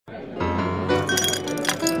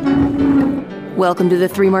Welcome to the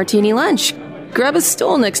Three Martini Lunch. Grab a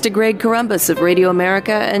stool next to Greg Columbus of Radio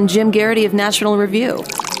America and Jim Garrity of National Review.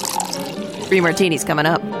 Three Martinis coming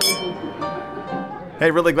up. Hey,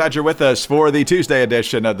 really glad you're with us for the Tuesday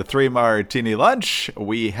edition of the Three Martini Lunch.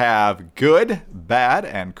 We have good, bad,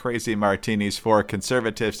 and crazy martinis for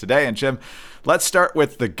conservatives today. And Jim, let's start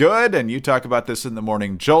with the good. And you talk about this in the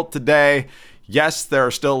Morning Jolt today. Yes, there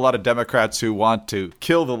are still a lot of Democrats who want to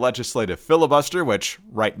kill the legislative filibuster, which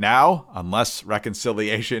right now, unless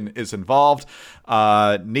reconciliation is involved,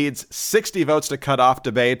 needs 60 votes to cut off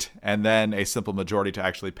debate and then a simple majority to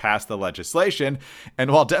actually pass the legislation.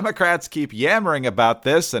 And while Democrats keep yammering about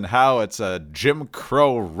this and how it's a Jim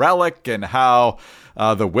Crow relic and how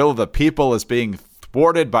the will of the people is being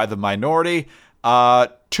thwarted by the minority,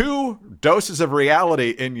 two doses of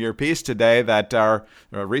reality in your piece today that are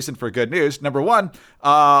a reason for good news. Number one,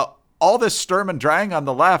 all this sturm and drang on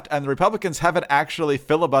the left, and the Republicans haven't actually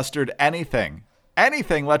filibustered anything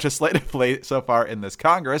legislatively so far in this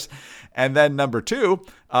Congress. And then number two,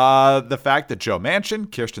 the fact that Joe Manchin,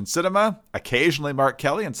 Kyrsten Sinema, occasionally Mark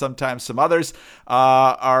Kelly, and sometimes some others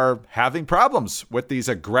are having problems with these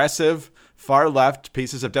aggressive far left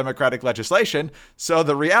pieces of Democratic legislation. So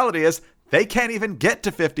the reality is, they can't even get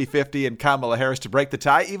to 50-50 in Kamala Harris to break the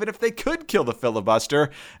tie, even if they could kill the filibuster.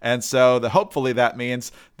 And so hopefully that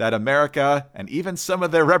means that America and even some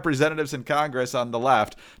of their representatives in Congress on the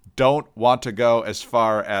left don't want to go as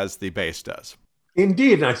far as the base does.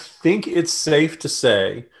 Indeed. And I think it's safe to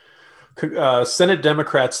say Senate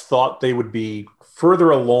Democrats thought they would be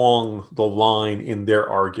further along the line in their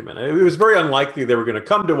argument. It was very unlikely they were going to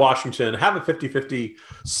come to Washington, have a 50-50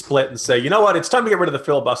 split and say, you know what, it's time to get rid of the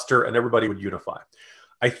filibuster, and everybody would unify.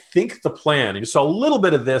 I think the plan, and you saw a little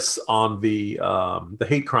bit of this on the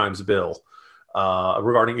hate crimes bill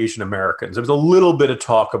regarding Asian Americans. There was a little bit of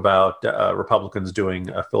talk about Republicans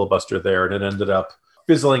doing a filibuster there, and it ended up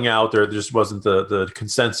fizzling out. There just wasn't the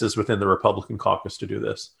consensus within the Republican caucus to do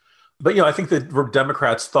this. But, I think the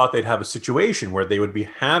Democrats thought they'd have a situation where they would be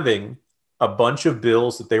having a bunch of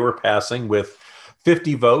bills that they were passing with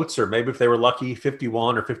 50 votes, or maybe if they were lucky,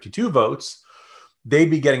 51 or 52 votes, they'd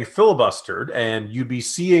be getting filibustered, and you'd be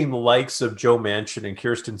seeing the likes of Joe Manchin and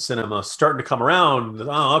Kyrsten Sinema starting to come around.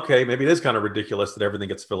 Oh, okay, maybe it is kind of ridiculous that everything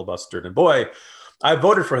gets filibustered. And boy, I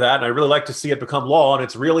voted for that, and I really like to see it become law, and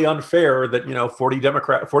it's really unfair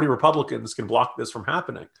that, 40 Republicans can block this from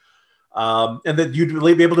happening. And that you'd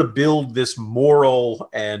really be able to build this moral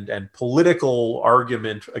and political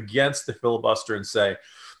argument against the filibuster and say,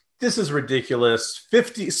 this is ridiculous.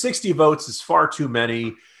 60 votes is far too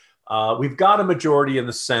many. We've got a majority in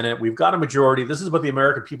the Senate. We've got a majority. This is what the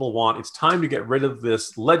American people want. It's time to get rid of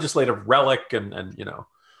this legislative relic. And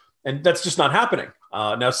that's just not happening.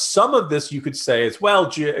 Now, some of this you could say is, well,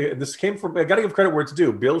 this came from, I got to give credit where it's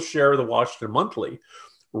due. Bill Scher of the Washington Monthly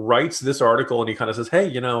writes this article, and he kind of says, hey,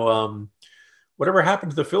 whatever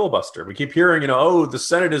happened to the filibuster? We keep hearing, the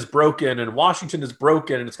Senate is broken and Washington is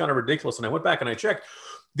broken, and it's kind of ridiculous. And I went back and I checked.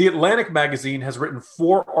 The Atlantic magazine has written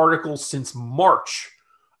 4 articles since March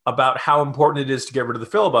about how important it is to get rid of the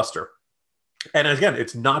filibuster. And again,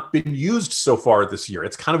 it's not been used so far this year.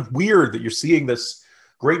 It's kind of weird that you're seeing this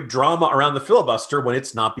great drama around the filibuster when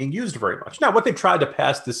it's not being used very much. Now, what they've tried to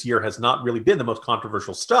pass this year has not really been the most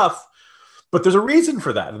controversial stuff. But there's a reason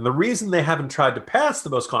for that. And the reason they haven't tried to pass the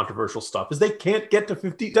most controversial stuff is they can't get to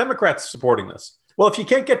 50 Democrats supporting this. Well, if you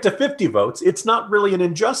can't get to 50 votes, it's not really an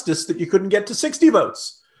injustice that you couldn't get to 60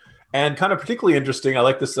 votes. And kind of particularly interesting, I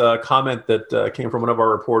like this comment that came from one of our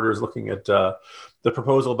reporters looking at the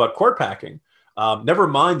proposal about court packing. Never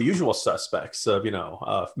mind the usual suspects of,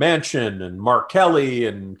 Manchin and Mark Kelly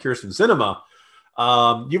and Kyrsten Sinema.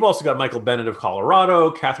 You've also got Michael Bennet of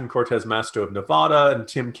Colorado, Catherine Cortez Masto of Nevada, and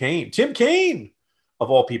Tim Kaine,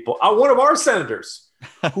 of all people, one of our senators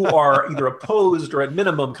who are either opposed or at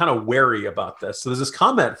minimum kind of wary about this. So there's this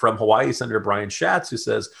comment from Hawaii Senator Brian Schatz who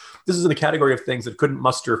says, this is in the category of things that couldn't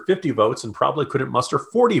muster 50 votes and probably couldn't muster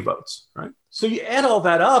 40 votes, right? So you add all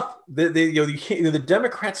that up, the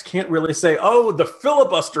Democrats can't really say, oh, the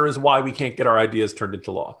filibuster is why we can't get our ideas turned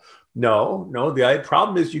into law. No, the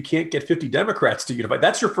problem is you can't get 50 Democrats to unify.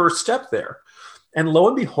 That's your first step there. And lo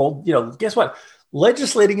and behold, guess what?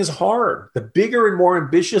 Legislating is hard. The bigger and more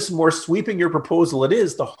ambitious and more sweeping your proposal it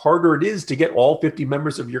is, the harder it is to get all 50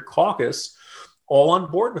 members of your caucus all on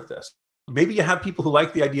board with this. Maybe you have people who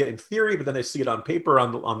like the idea in theory, but then they see it on paper,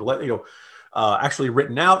 actually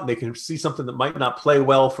written out, and they can see something that might not play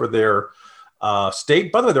well for their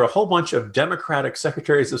state. By the way, there are a whole bunch of Democratic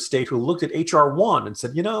secretaries of state who looked at HR 1 and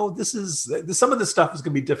said, some of this stuff is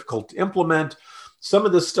going to be difficult to implement. Some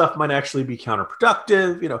of this stuff might actually be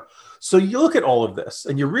counterproductive, So you look at all of this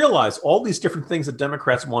and you realize all these different things that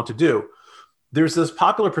Democrats want to do. There's this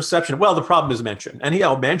popular perception, well, the problem is Manchin. And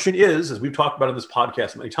Manchin is, as we've talked about in this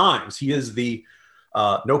podcast many times, he is the,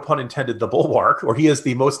 no pun intended, the bulwark, or he is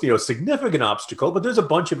the most significant obstacle. But there's a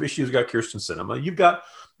bunch of issues. You've got Kirsten Sinema. You've got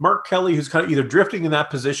Mark Kelly, who's kind of either drifting in that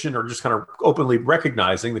position or just kind of openly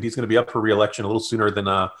recognizing that he's going to be up for re-election a little sooner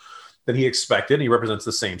than he expected. And he represents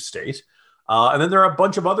the same state. And then there are a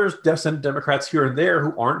bunch of other Senate Democrats here and there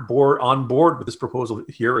who aren't on board with this proposal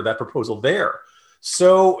here or that proposal there.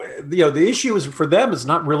 So, the issue is for them is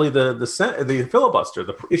not really the filibuster.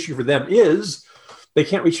 The issue for them is they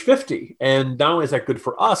can't reach 50. And not only is that good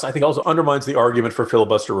for us, I think also undermines the argument for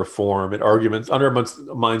filibuster reform. It undermines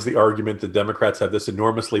the argument that Democrats have this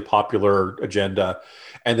enormously popular agenda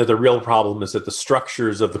and that the real problem is that the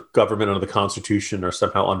structures of the government under the Constitution are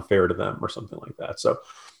somehow unfair to them or something like that. So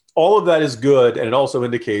all of that is good. And it also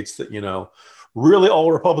indicates that, really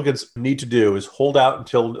all Republicans need to do is hold out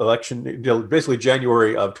until basically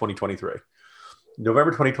January of 2023.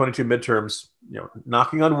 November 2022 midterms,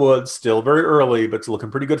 knocking on wood, still very early, but it's looking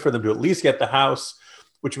pretty good for them to at least get the House,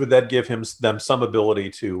 which would then give them some ability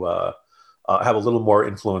to have a little more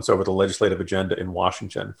influence over the legislative agenda in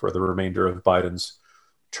Washington for the remainder of Biden's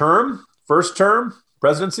first term,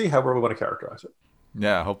 presidency, however we want to characterize it.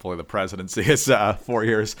 Yeah, hopefully the presidency is 4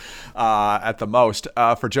 years at the most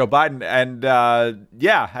for Joe Biden. And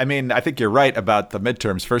I think you're right about the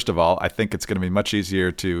midterms. First of all, I think it's going to be much easier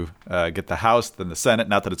to get the House than the Senate.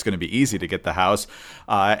 Not that it's going to be easy to get the House.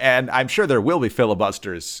 And I'm sure there will be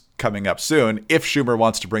filibusters coming up soon if Schumer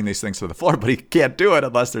wants to bring these things to the floor, but he can't do it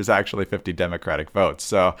unless there's actually 50 Democratic votes.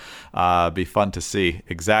 So be fun to see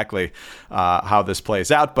exactly how this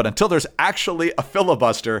plays out. But until there's actually a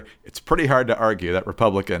filibuster, it's pretty hard to argue that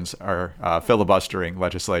Republicans are filibustering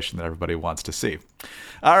legislation that everybody wants to see.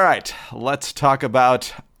 All right, let's talk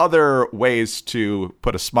about other ways to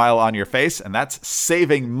put a smile on your face, and that's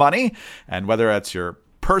saving money. And whether that's your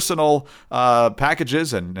personal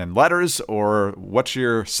packages and letters or what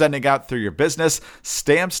you're sending out through your business,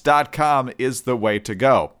 Stamps.com is the way to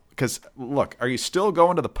go. Because, look, are you still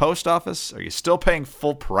going to the post office? Are you still paying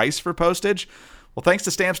full price for postage? Well, thanks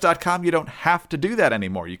to Stamps.com, you don't have to do that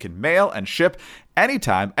anymore. You can mail and ship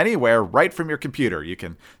anytime, anywhere, right from your computer. You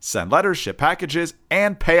can send letters, ship packages,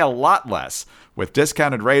 and pay a lot less with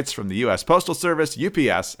discounted rates from the U.S. Postal Service,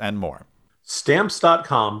 UPS, and more.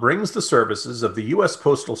 Stamps.com brings the services of the U.S.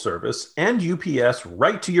 Postal Service and UPS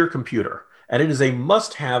right to your computer, and it is a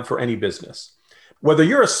must-have for any business. Whether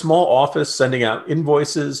you're a small office sending out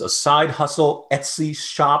invoices, a side hustle, Etsy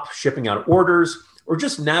shop shipping out orders, or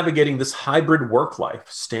just navigating this hybrid work life,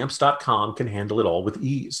 Stamps.com can handle it all with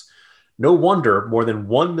ease. No wonder more than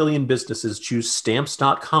 1 million businesses choose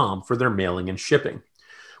Stamps.com for their mailing and shipping.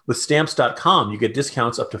 With Stamps.com, you get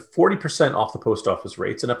discounts up to 40% off the post office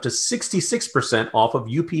rates and up to 66% off of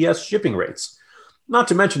UPS shipping rates. Not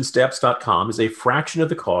to mention, Stamps.com is a fraction of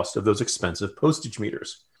the cost of those expensive postage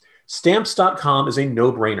meters. Stamps.com is a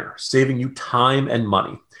no-brainer, saving you time and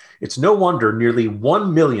money. It's no wonder nearly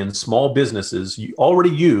 1 million small businesses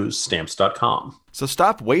already use Stamps.com. So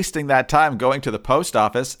stop wasting that time going to the post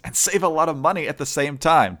office and save a lot of money at the same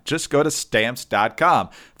time. Just go to Stamps.com.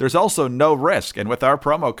 There's also no risk. And with our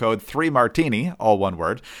promo code 3Martini, all one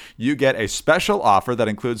word, you get a special offer that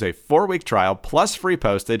includes a 4-week trial plus free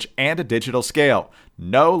postage and a digital scale.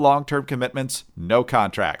 No long-term commitments, no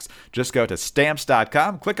contracts. Just go to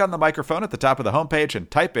Stamps.com, click on the microphone at the top of the homepage,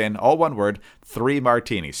 and type in, all one word,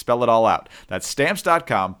 3Martini. Spell it all out. That's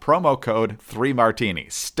Stamps.com, promo code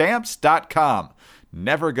 3Martini. Stamps.com.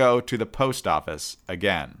 Never go to the post office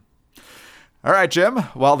again. All right, Jim.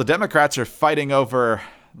 While the Democrats are fighting over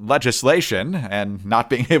legislation and not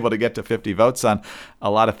being able to get to 50 votes on a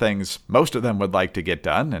lot of things most of them would like to get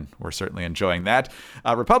done, and we're certainly enjoying that,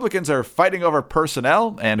 Republicans are fighting over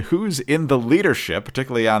personnel and who's in the leadership,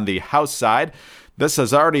 particularly on the House side. This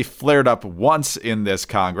has already flared up once in this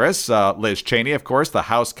Congress. Liz Cheney, of course, the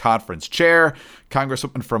House Conference Chair,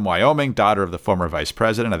 Congresswoman from Wyoming, daughter of the former vice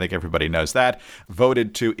president, I think everybody knows that,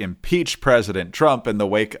 voted to impeach President Trump in the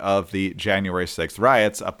wake of the January 6th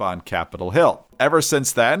riots up on Capitol Hill. Ever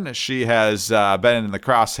since then, she has been in the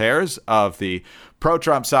crosshairs of the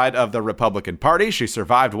pro-Trump side of the Republican Party. She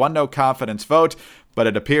survived one no-confidence vote, but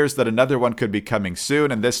it appears that another one could be coming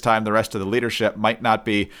soon, and this time the rest of the leadership might not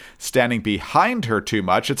be standing behind her too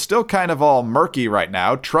much. It's still kind of all murky right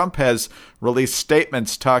now. Trump has released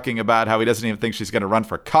statements talking about how he doesn't even think she's going to run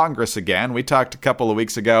for Congress again. We talked a couple of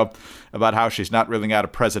weeks ago about how she's not ruling out a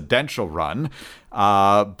presidential run.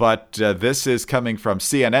 But this is coming from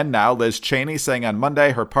CNN now. Liz Cheney saying on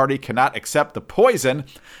Monday her party cannot accept the poison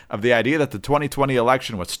of the idea that the 2020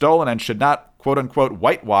 election was stolen and should not, quote unquote,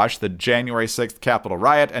 whitewash the January 6th Capitol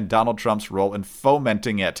riot and Donald Trump's role in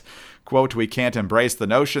fomenting it. Quote, we can't embrace the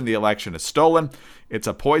notion the election is stolen. It's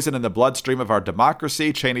a poison in the bloodstream of our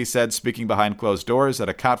democracy, Cheney said, speaking behind closed doors at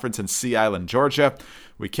a conference in Sea Island, Georgia.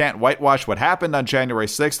 We can't whitewash what happened on January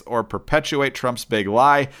 6th or perpetuate Trump's big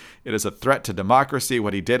lie. It is a threat to democracy.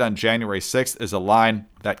 What he did on January 6th is a line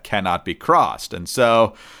that cannot be crossed. And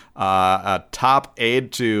so a top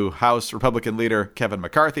aide to House Republican leader Kevin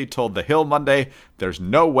McCarthy told The Hill Monday there's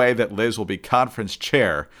no way that Liz will be conference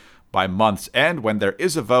chair by month's end. When there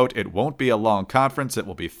is a vote, it won't be a long conference. It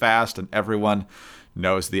will be fast, and everyone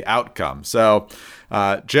knows the outcome. So,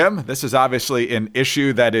 Jim, this is obviously an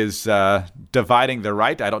issue that is dividing the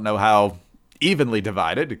right. I don't know how evenly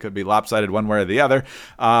divided. It could be lopsided one way or the other.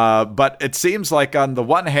 But it seems like on the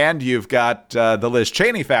one hand, you've got the Liz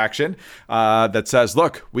Cheney faction that says,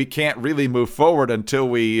 look, we can't really move forward until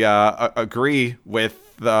we agree with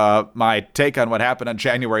my take on what happened on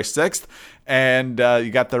January 6th. And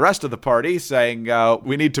you got the rest of the party saying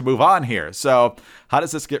we need to move on here. So how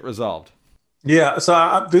does this get resolved? Yeah,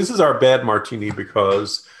 so this is our bad martini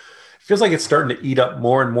because it feels like it's starting to eat up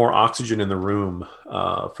more and more oxygen in the room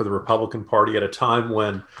for the Republican Party at a time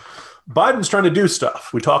when Biden's trying to do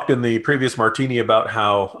stuff. We talked in the previous martini about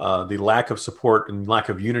how the lack of support and lack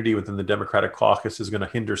of unity within the Democratic caucus is going to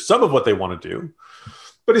hinder some of what they want to do.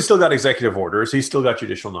 But he's still got executive orders. He's still got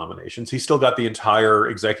judicial nominations. He's still got the entire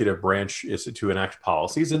executive branch to enact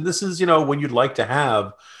policies. And this is, when you'd like to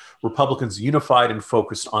have Republicans unified and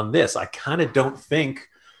focused on this. I kind of don't think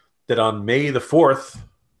that on May the 4th,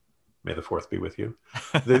 may the 4th be with you,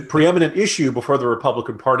 the preeminent issue before the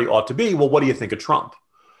Republican Party ought to be, well, what do you think of Trump?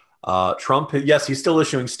 Trump, yes, he's still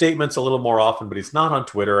issuing statements a little more often, but he's not on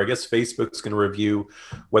Twitter. I guess Facebook's going to review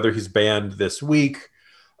whether he's banned this week.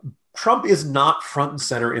 Trump is not front and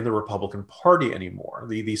center in the Republican Party anymore.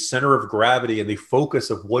 The center of gravity and the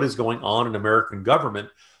focus of what is going on in American government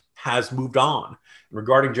has moved on.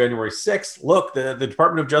 Regarding January 6th, look, the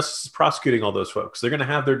Department of Justice is prosecuting all those folks. They're going to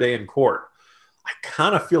have their day in court. I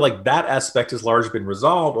kind of feel like that aspect has largely been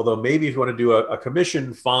resolved, although maybe if you want to do a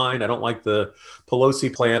commission, fine. I don't like the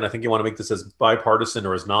Pelosi plan. I think you want to make this as bipartisan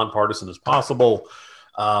or as nonpartisan as possible.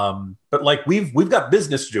 But like we've got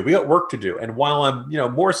business to do. We got work to do. And while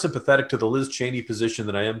I'm, more sympathetic to the Liz Cheney position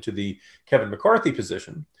than I am to the Kevin McCarthy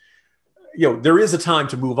position, there is a time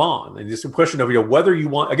to move on. And it's a question of, whether you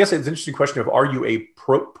want, I guess it's an interesting question of, are you a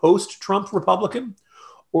post-Trump Republican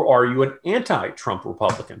or are you an anti-Trump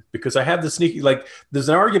Republican? Because I have the sneaky, there's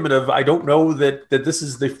an argument of, I don't know that this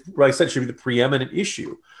is I said should be the preeminent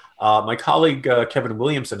issue. My colleague, Kevin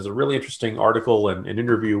Williamson, has a really interesting article and an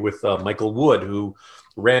interview with Michael Wood, who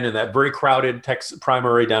ran in that very crowded Texas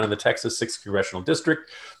primary down in the Texas 6th Congressional District.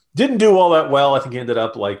 Didn't do all that well. I think he ended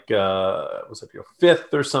up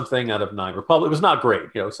fifth or something out of 9 Republicans. It was not great,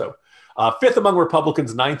 so fifth among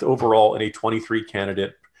Republicans, 9th overall in a 23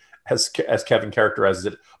 candidate, as Kevin characterizes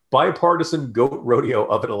it, bipartisan goat rodeo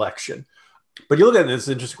of an election. But you look at this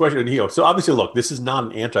interesting question, so obviously, look, this is not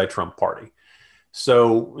an anti-Trump party.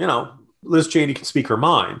 So, Liz Cheney can speak her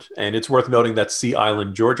mind. And it's worth noting that Sea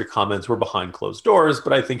Island, Georgia comments were behind closed doors,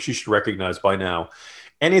 but I think she should recognize by now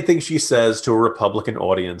anything she says to a Republican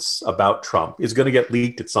audience about Trump is going to get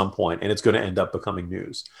leaked at some point, and it's going to end up becoming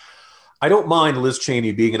news. I don't mind Liz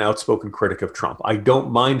Cheney being an outspoken critic of Trump. I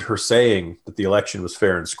don't mind her saying that the election was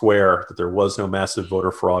fair and square, that there was no massive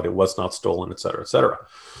voter fraud, it was not stolen, et cetera, et cetera.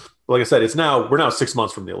 But like I said, we're now 6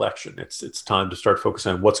 months from the election. It's time to start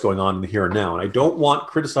focusing on what's going on in the here and now. And I don't want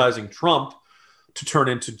criticizing Trump to turn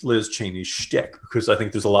into Liz Cheney's shtick, because I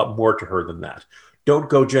think there's a lot more to her than that.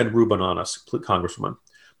 Don't go Jen Rubin on us, Congresswoman.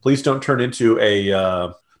 Please don't turn into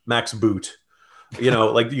a Max Boot.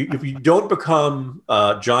 If you don't become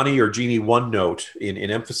Johnny or Jeannie One Note in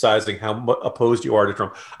emphasizing how opposed you are to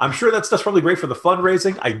Trump. I'm sure that stuff's probably great for the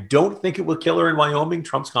fundraising. I don't think it will kill her in Wyoming.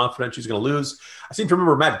 Trump's confident she's going to lose. I seem to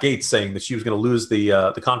remember Matt Gaetz saying that she was going to lose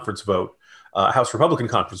the conference vote, House Republican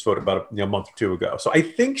conference vote about a month or two ago. So I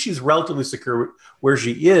think she's relatively secure where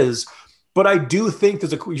she is. But I do think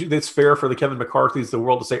it's fair for the Kevin McCarthys of the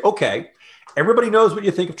world to say, okay, everybody knows what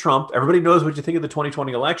you think of Trump. Everybody knows what you think of the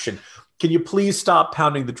 2020 election. Can you please stop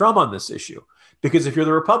pounding the drum on this issue? Because if you're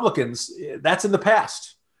the Republicans, that's in the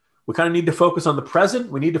past. We kind of need to focus on the present.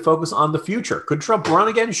 We need to focus on the future. Could Trump run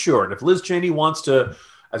again? Sure. And if Liz Cheney wants to,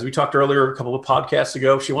 as we talked earlier a couple of podcasts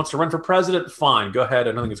ago, if she wants to run for president, fine, go ahead.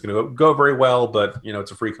 I don't think it's going to go very well, but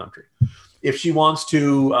it's a free country. If she wants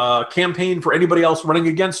to campaign for anybody else running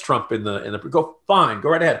against Trump in the go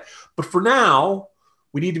right ahead. But for now,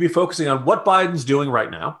 we need to be focusing on what Biden's doing right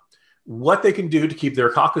now, what they can do to keep their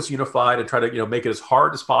caucus unified and try to make it as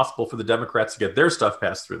hard as possible for the Democrats to get their stuff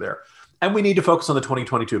passed through there. And we need to focus on the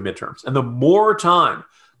 2022 midterms. And the more time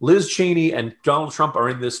Liz Cheney and Donald Trump are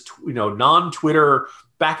in this non-Twitter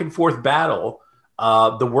back and forth battle,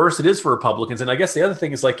 the worse it is for Republicans. And I guess the other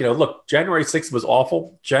thing is look, January 6th was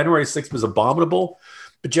awful. January 6th was abominable.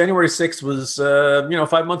 But January 6th was,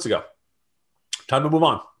 5 months ago. Time to move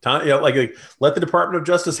on. Let the Department of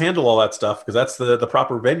Justice handle all that stuff because that's the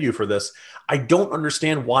proper venue for this. I don't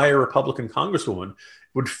understand why a Republican Congresswoman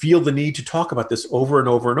would feel the need to talk about this over and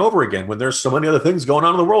over and over again when there's so many other things going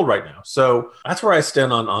on in the world right now. So that's where I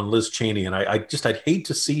stand on Liz Cheney. And I'd hate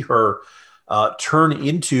to see her turn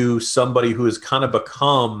into somebody who has kind of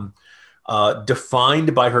become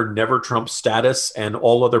defined by her never Trump status and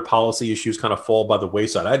all other policy issues kind of fall by the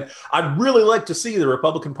wayside. I'd really like to see the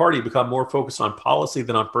Republican Party become more focused on policy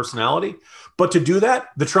than on personality. But to do that,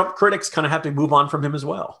 the Trump critics kind of have to move on from him as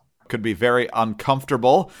well. Could be very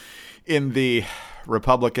uncomfortable in the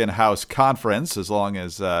Republican House conference as long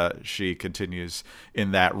as she continues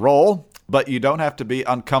in that role. But you don't have to be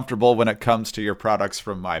uncomfortable when it comes to your products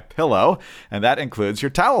from MyPillow, and that includes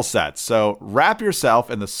your towel sets. So wrap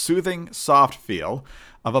yourself in the soothing, soft feel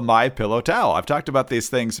of a MyPillow towel. I've talked about these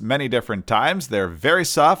things many different times. They're very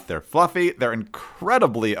soft, they're fluffy, they're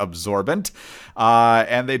incredibly absorbent,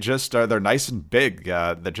 and they're nice and big.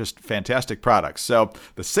 They're just fantastic products. So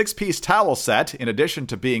the 6-piece towel set, in addition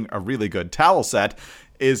to being a really good towel set,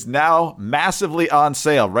 is now massively on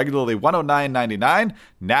sale. Regularly $109.99.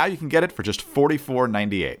 Now you can get it for just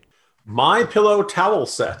 $44.98. MyPillow towel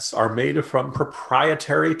sets are made from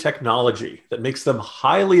proprietary technology that makes them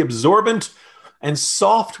highly absorbent and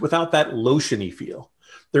soft without that lotiony feel.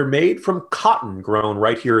 They're made from cotton grown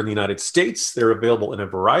right here in the United States. They're available in a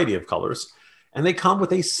variety of colors, and they come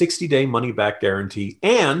with a 60-day money-back guarantee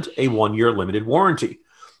and a 1-year limited warranty.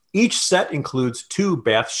 Each set includes 2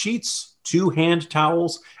 bath sheets, 2 hand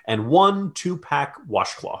towels, and 1 2-pack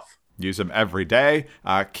washcloth. Use them every day.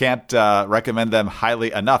 Can't recommend them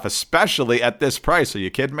highly enough, especially at this price. Are you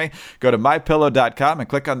kidding me? Go to MyPillow.com and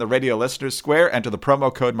click on the Radio Listeners Square, enter the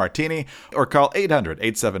promo code Martini, or call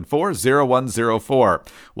 800-874-0104.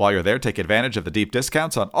 While you're there, take advantage of the deep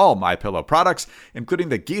discounts on all MyPillow products, including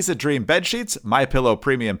the Giza Dream bed sheets, MyPillow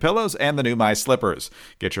premium pillows, and the new My Slippers.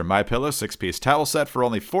 Get your MyPillow 6-piece towel set for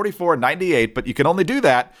only $44.98, but you can only do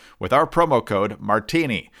that with our promo code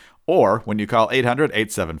Martini. Or when you call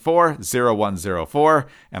 800-874-0104.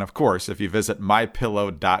 And of course, if you visit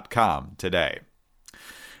mypillow.com today.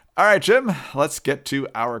 All right, Jim, let's get to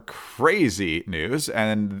our crazy news.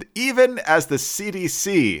 And even as the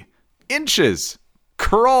CDC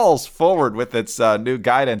crawls forward with its new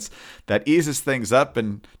guidance that eases things up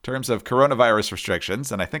in terms of coronavirus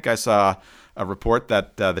restrictions. And I think I saw a report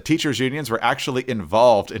that the teachers' unions were actually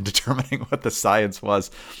involved in determining what the science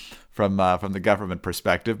was from the government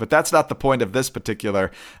perspective. But that's not the point of this particular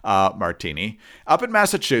martini. Up in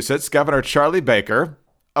Massachusetts, Governor Charlie Baker,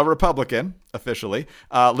 a Republican officially,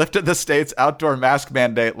 lifted the state's outdoor mask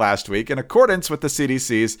mandate last week in accordance with the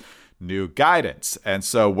CDC's new guidance. And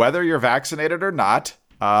so whether you're vaccinated or not,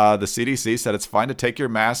 the CDC said it's fine to take your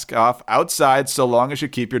mask off outside so long as you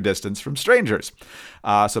keep your distance from strangers.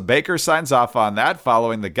 So Baker signs off on that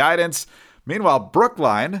following the guidance. Meanwhile,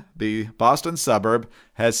 Brookline, the Boston suburb,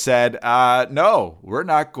 has said, no, we're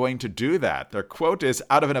not going to do that. Their quote is,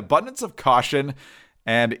 out of an abundance of caution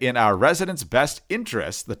and in our residents' best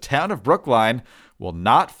interest, the town of Brookline will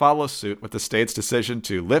not follow suit with the state's decision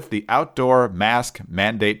to lift the outdoor mask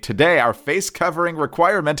mandate today. Our face covering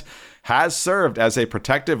requirement has served as a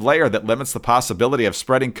protective layer that limits the possibility of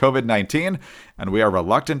spreading COVID-19, and we are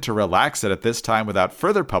reluctant to relax it at this time without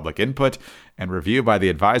further public input and review by the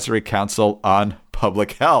Advisory Council on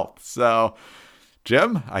Public Health. So,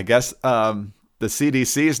 Jim, I guess the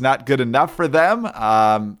CDC is not good enough for them.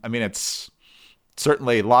 It's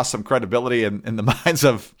certainly lost some credibility in the minds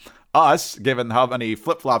of us, given how many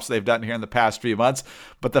flip-flops they've done here in the past few months.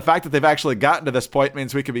 But the fact that they've actually gotten to this point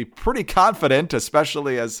means we can be pretty confident,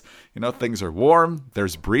 especially as, things are warm.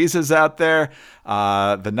 There's breezes out there.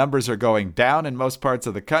 The numbers are going down in most parts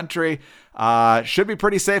of the country. Should be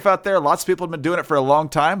pretty safe out there. Lots of people have been doing it for a long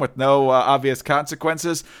time with no obvious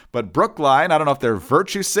consequences. But Brookline, I don't know if they're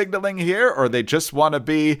virtue signaling here or they just want to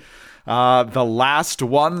be the last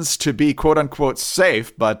ones to be quote unquote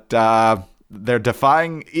safe, but they're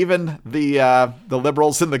defying even the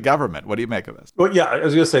liberals in the government. What do you make of this? Well, yeah, I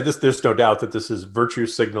was going to say this. There's no doubt that this is virtue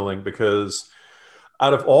signaling, because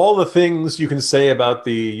out of all the things you can say about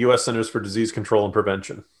the U.S. Centers for Disease Control and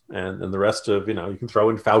Prevention, and the rest of, you can throw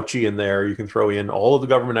in Fauci in there, you can throw in all of the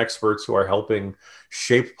government experts who are helping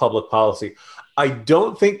shape public policy. I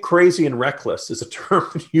don't think crazy and reckless is a term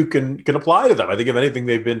that you can apply to them. I think, if anything,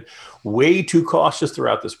 they've been way too cautious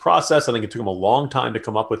throughout this process. I think it took them a long time to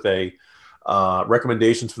come up with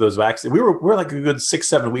recommendations for those vaccines. We're like a good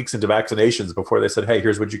 6-7 weeks into vaccinations before they said, hey,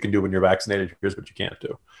 here's what you can do when you're vaccinated. Here's what you can't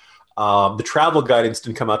do. The travel guidance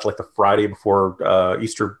didn't come out till like the Friday before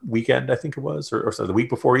Easter weekend, I think it was, or the week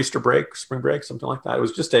before Easter break, spring break, something like that. It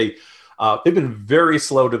was just they've been very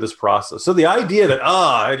slow to this process. So the idea that,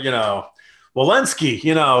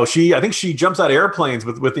 Walensky, I think she jumps out of airplanes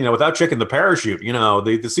with without checking the parachute. The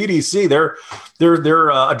CDC, they're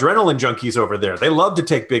adrenaline junkies over there. They love to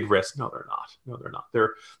take big risks. No, they're not.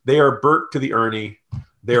 They are Bert to the Ernie.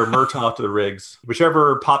 They are Murtaugh to the Riggs,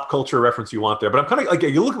 whichever pop culture reference you want there. But I'm kind of like,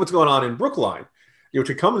 you look at what's going on in Brookline,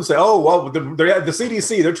 to come and say, oh, well, the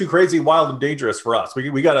CDC, they're too crazy, wild, and dangerous for us.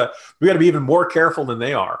 We gotta be even more careful than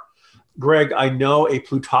they are. Greg, I know a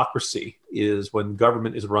plutocracy is when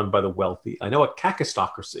government is run by the wealthy. I know a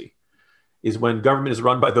kakistocracy is when government is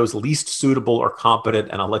run by those least suitable or competent,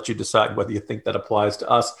 and I'll let you decide whether you think that applies to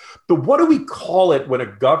us. But what do we call it when a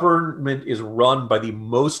government is run by the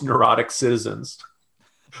most neurotic citizens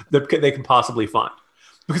that they can possibly find?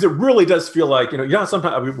 Because it really does feel like,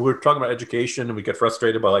 sometimes we're talking about education and we get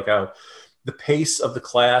frustrated by like how the pace of the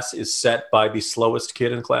class is set by the slowest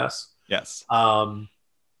kid in class. Yes.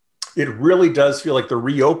 It really does feel like the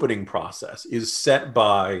reopening process is set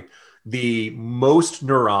by the most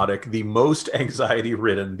neurotic, the most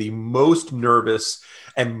anxiety-ridden, the most nervous,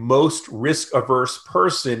 and most risk-averse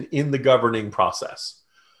person in the governing process.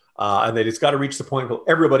 And that it's got to reach the point where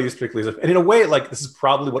everybody is particularly, and in a way, like, this is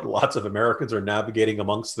probably what lots of Americans are navigating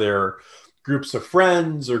amongst their groups of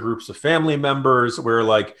friends or groups of family members, where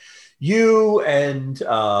like you and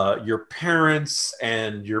your parents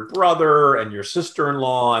and your brother and your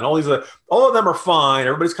sister-in-law and all of them are fine.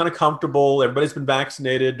 Everybody's kind of comfortable. Everybody's been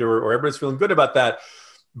vaccinated or everybody's feeling good about that.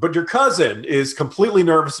 But your cousin is completely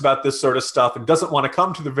nervous about this sort of stuff and doesn't want to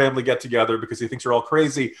come to the family get-together because he thinks you're all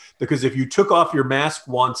crazy. Because if you took off your mask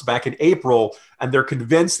once back in April and they're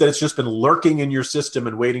convinced that it's just been lurking in your system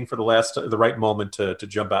and waiting for the right moment to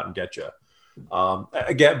jump out and get you.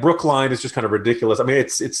 Again, Brookline is just kind of ridiculous. I mean,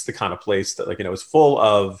 it's the kind of place that is full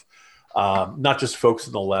of not just folks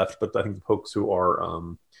on the left, but I think folks who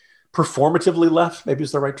are performatively left, maybe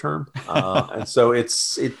is the right term. And so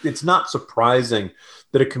it's not surprising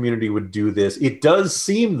that a community would do this. It does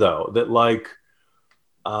seem, though, that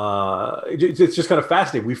it's just kind of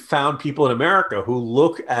fascinating. We've found people in America who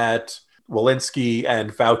look at Walensky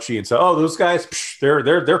and Fauci and say, "Oh, those guys,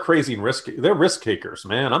 they're crazy and they're risk takers,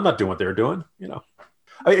 man. I'm not doing what they're doing."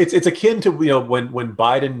 It's akin to when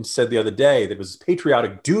Biden said the other day that it was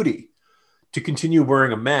patriotic duty to continue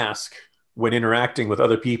wearing a mask when interacting with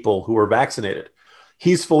other people who are vaccinated.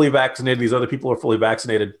 He's fully vaccinated. These other people are fully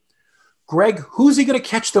vaccinated. Greg, who's he going to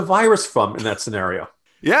catch the virus from in that scenario?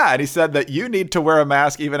 Yeah, and he said that you need to wear a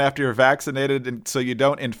mask even after you're vaccinated, and so you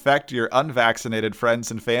don't infect your unvaccinated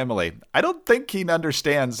friends and family. I don't think he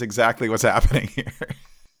understands exactly what's happening here.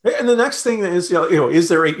 And the next thing is, is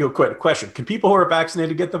there a question? Can people who are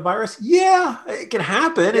vaccinated get the virus? Yeah, it can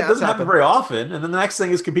happen. Yeah, it doesn't happen very often. And then the next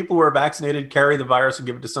thing is, can people who are vaccinated carry the virus and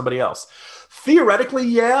give it to somebody else? Theoretically,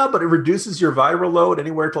 yeah, but it reduces your viral load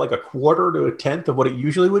anywhere to like a quarter to a tenth of what it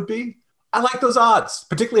usually would be. I like those odds,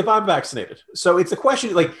 particularly if I'm vaccinated. So it's a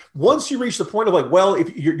question, like, once you reach the point of well,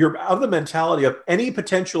 if you're out of the mentality of any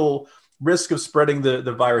potential risk of spreading the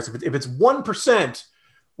virus, if it's 1%,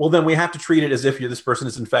 well, then we have to treat it as if this person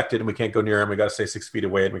is infected and we can't go near them. We got to stay 6 feet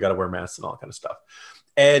away and we got to wear masks and all that kind of stuff.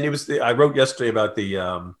 And I wrote yesterday about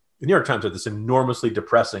the New York Times had this enormously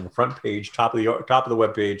depressing front page, top of the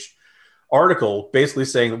webpage article, basically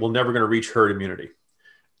saying that we're never going to reach herd immunity.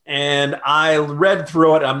 And I read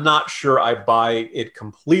through it. I'm not sure I buy it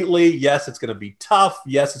completely. Yes, it's going to be tough.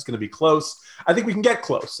 Yes, it's going to be close. I think we can get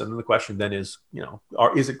close. And then the question then is,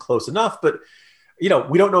 is it close enough? But,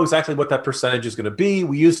 we don't know exactly what that percentage is going to be.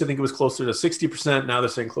 We used to think it was closer to 60%. Now they're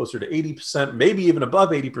saying closer to 80%, maybe even above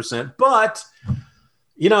 80%. But,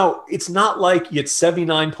 it's not like it's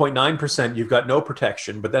 79.9%. You've got no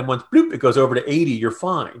protection. But then once bloop, it goes over to 80, you're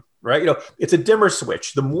fine, right? It's a dimmer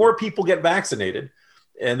switch. The more people get vaccinated,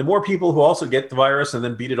 and the more people who also get the virus and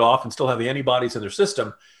then beat it off and still have the antibodies in their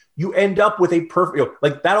system, you end up with a perfect,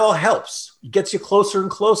 like that all helps. It gets you closer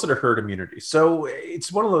and closer to herd immunity. So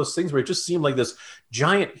it's one of those things where it just seemed like this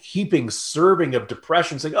giant heaping serving of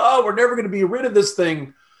depression saying, oh, we're never going to be rid of this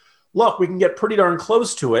thing. Look, we can get pretty darn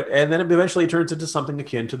close to it. And then it eventually turns into something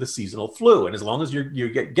akin to the seasonal flu. And as long as you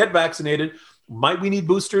get vaccinated, might we need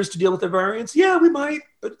boosters to deal with the variants? Yeah, we might,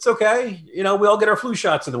 but it's okay. We all get our flu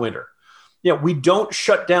shots in the winter. We don't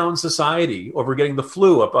shut down society over getting the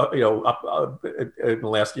flu up in the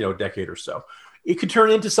last, decade or so. It could turn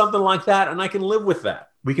into something like that, and I can live with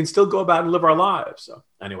that. We can still go about and live our lives. So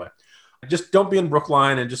anyway, just don't be in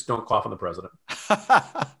Brookline and just don't cough on the president.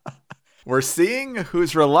 We're seeing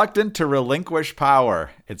who's reluctant to relinquish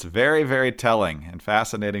power. It's very, very telling and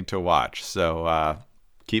fascinating to watch. So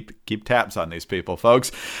keep tabs on these people,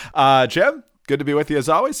 folks. Jim, good to be with you as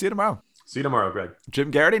always. See you tomorrow. See you tomorrow, Greg. Jim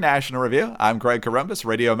Garrity, National Review. I'm Greg Corombos,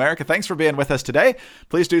 Radio America. Thanks for being with us today.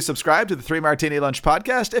 Please do subscribe to the 3 Martini Lunch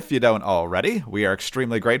podcast if you don't already. We are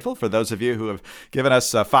extremely grateful for those of you who have given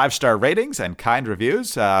us 5-star ratings and kind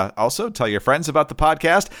reviews. Also, tell your friends about the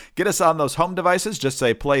podcast. Get us on those home devices. Just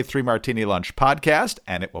say play 3 Martini Lunch podcast,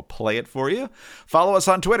 and it will play it for you. Follow us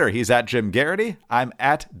on Twitter. He's at Jim Garrity. I'm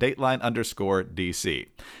at Dateline_DC.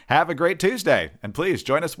 Have a great Tuesday, and please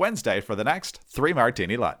join us Wednesday for the next 3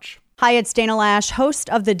 Martini Lunch. Hi, it's Dana Lash, host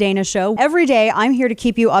of The Dana Show. Every day, I'm here to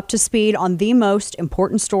keep you up to speed on the most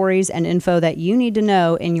important stories and info that you need to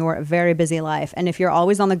know in your very busy life. And if you're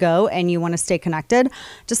always on the go and you want to stay connected,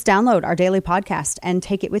 just download our daily podcast and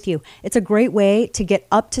take it with you. It's a great way to get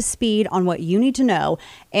up to speed on what you need to know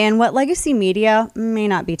and what legacy media may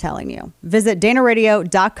not be telling you. Visit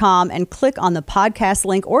danaradio.com and click on the podcast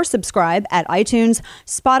link or subscribe at iTunes,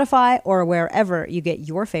 Spotify, or wherever you get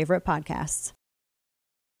your favorite podcasts.